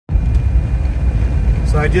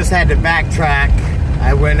So I just had to backtrack.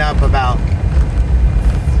 I went up about,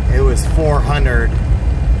 it was 400,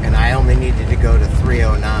 and I only needed to go to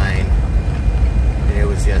 309. And it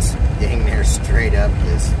was just dang near straight up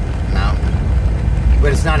this mountain.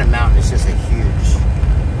 But it's not a mountain, it's just a huge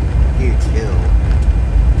hill.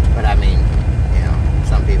 But I mean, you know,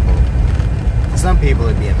 some people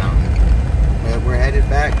it'd be a mountain. But we're headed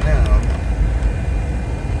back now.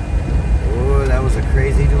 Oh, that was a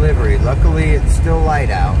crazy delivery. Luckily, it's still light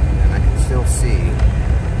out, and I can still see.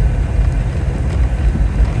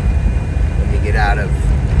 Let me get out of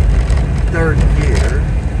third gear.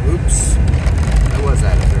 Oops. I was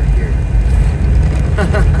out of third gear.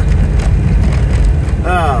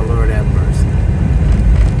 Oh, Lord have mercy.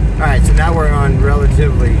 Alright, so now we're on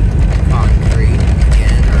relatively concrete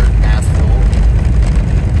again, or asphalt.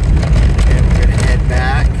 And we're going to head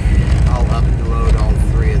back. I'll upload all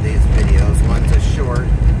three of these videos. One's a short,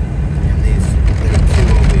 and these little two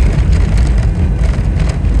will be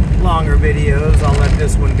longer videos. I'll let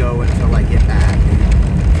this one go until I get back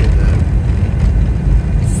to the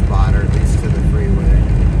spot, or at least to the freeway.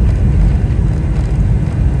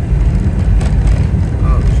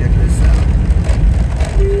 Oh, check this out.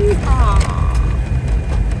 Yeehaw!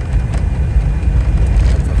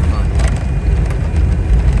 That's a fun one.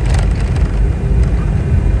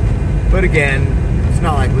 But again, it's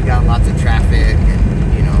not like we got lots of traffic,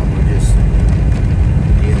 and you know, we're just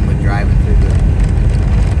dealing with driving through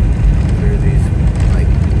these like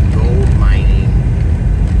gold mining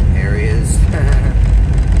areas.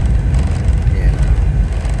 Yeah.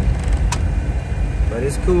 But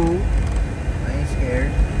it's cool. I ain't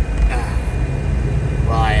scared.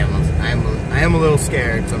 Well, I am a little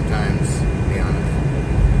scared sometimes, to be honest.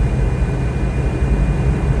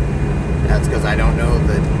 That's because I don't know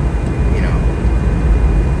that, you know,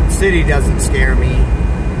 city doesn't scare me.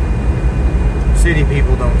 City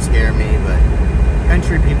people don't scare me, but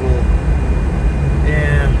country people,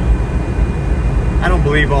 yeah. I don't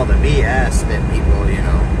believe all the BS that people, you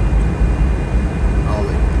know, all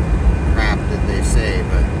the crap that they say,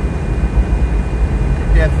 but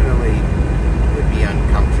it definitely would be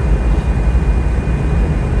uncomfortable.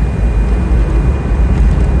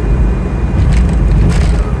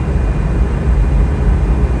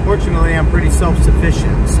 Fortunately, I'm pretty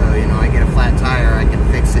self-sufficient, so, you know, I get a flat tire, I can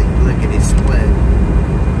fix it lickety-split.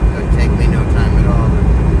 It would take me no time at all to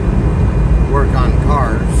work on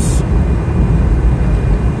cars.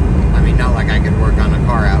 I mean, not like I could work on a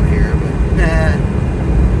car out here, but nah.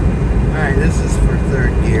 Alright, this is for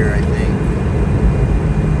third gear, I think.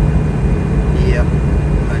 Yep,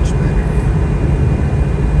 much better.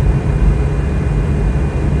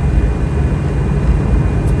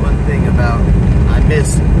 That's one thing about, I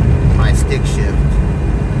miss my stick shift.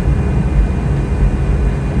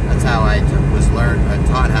 That's how I was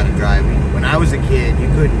taught how to drive. When I was a kid, you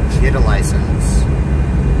couldn't get a license,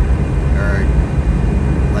 or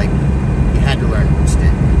like you had to learn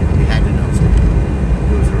stick. You had to know stick.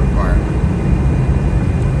 It was a requirement.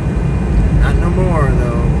 Not no more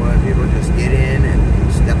though. People just get in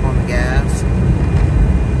and step on the gas.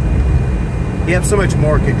 You have so much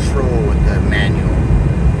more control with the manual.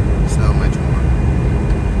 So much more.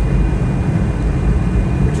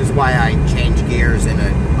 Which is why I change gears in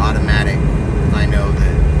an automatic. Because I know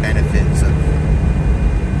the benefits of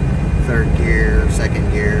third gear, second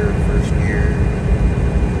gear, first gear.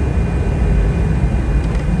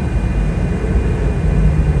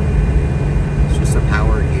 It's just a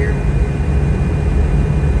power gear.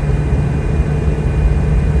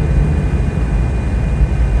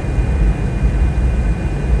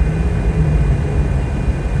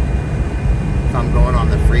 If I'm going on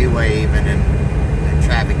the freeway, even in a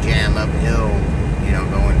traffic jam uphill, you know,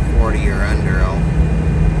 going 40 or under, I'll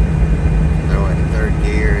throw it in third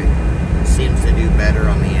gear. It seems to do better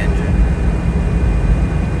on the engine.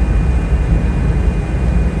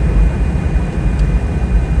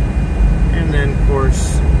 And then, of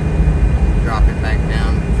course, drop it back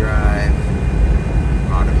down to drive.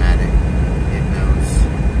 Automatic, it knows.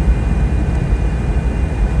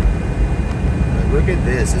 But look at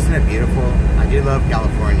this, isn't it beautiful? I do love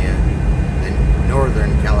California, the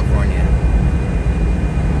Northern California,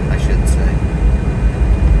 I should say.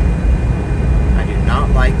 I do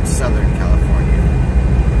not like Southern California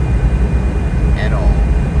at all.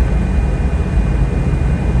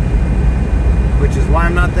 Which is why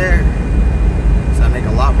I'm not there. So I make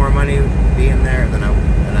a lot more money being there than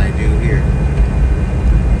I do here.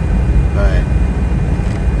 But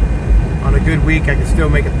on a good week, I can still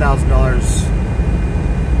make $1,000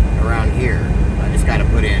 around here. I just got to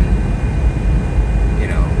put in, you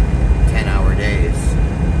know, 10-hour days.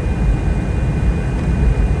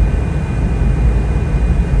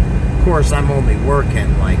 course, I'm only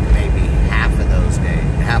working like maybe half of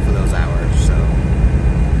those hours, so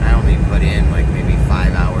I only put in like maybe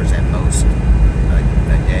 5 hours at most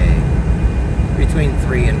a day, between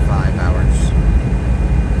 3 and 5 hours.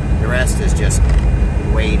 The rest is just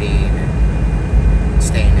waiting and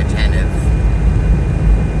staying attentive.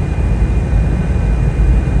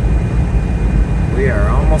 We are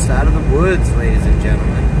almost out of the woods, ladies and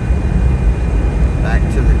gentlemen. Back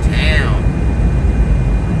to the town.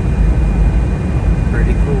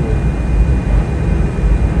 Pretty cool.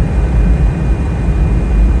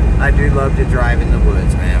 I do love to drive in the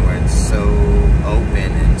woods, man, where it's so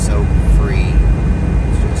open and so free.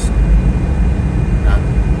 It's just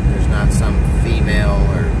there's not some female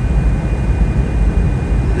or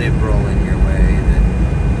liberal in your way that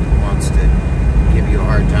wants to give you a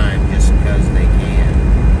hard time just because they can.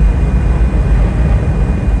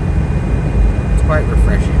 It's quite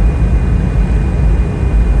refreshing.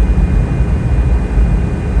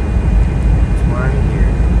 That's why I'm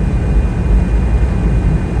here.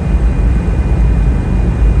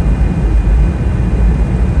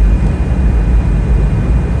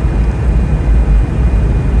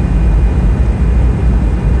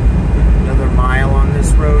 Another mile on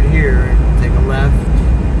this road here. Take a left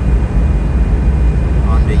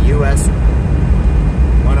onto US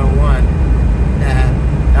 101.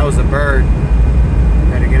 That was a bird.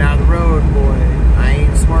 Better get out of the road, boy. I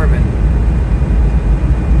ain't swerving.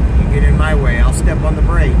 You get in my way, I'll step on the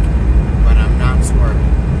brake, but I'm not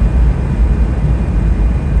swerving.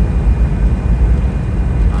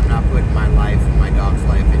 I'm not putting my life and my dog's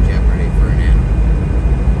life in jeopardy for an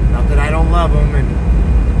animal. Not that I don't love them and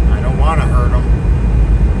I don't want to hurt them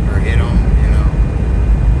or hit them, you know.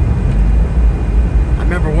 I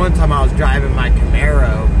remember one time I was driving my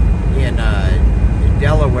Camaro in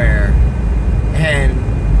Delaware, and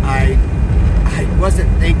I wasn't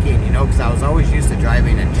thinking, you know, because I was always used to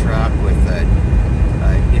driving a truck with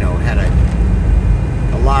you know, had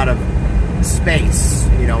a lot of space,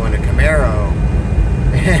 you know, in a Camaro.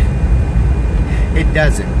 It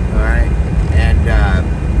doesn't, all right? And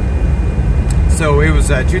so it was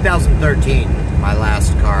 2013, my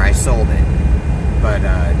last car. I sold it, but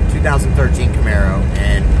 2013 Camaro,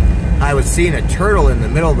 and I was seeing a turtle in the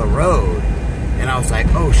middle of the road, and I was like,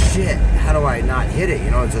 oh shit, how do I not hit it? You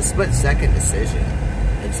know, it's a split-second decision.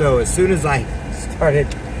 And so as soon as I started,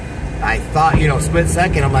 I thought, you know, split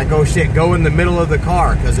second, I'm like, oh shit, go in the middle of the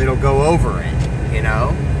car, because it'll go over it, you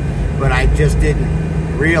know? But I just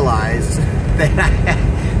didn't realize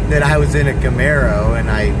that I was in a Camaro, and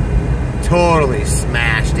I totally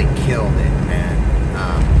smashed and killed it, man.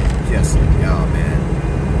 Just, oh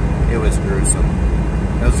man, it was gruesome.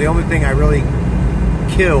 That was the only thing I really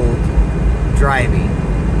killed driving,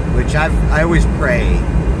 which I always pray,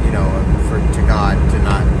 you know, to God to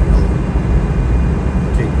not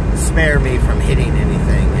to spare me from hitting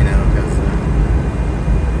anything, you know, because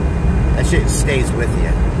that shit stays with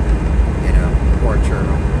you, you know. Poor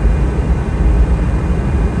turtle.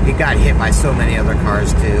 He got hit by so many other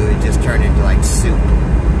cars too. It just turned into like soup.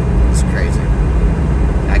 It's crazy.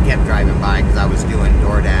 I kept driving by because I was doing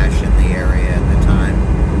DoorDash in the area at the time.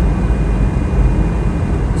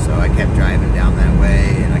 So I kept driving down that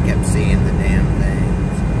way, and I kept seeing the damn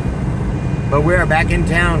things. But we're back in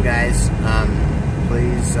town, guys.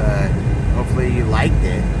 Please, hopefully you liked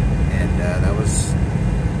it. And that was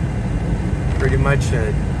pretty much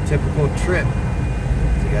a typical trip.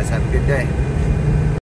 You guys have a good day.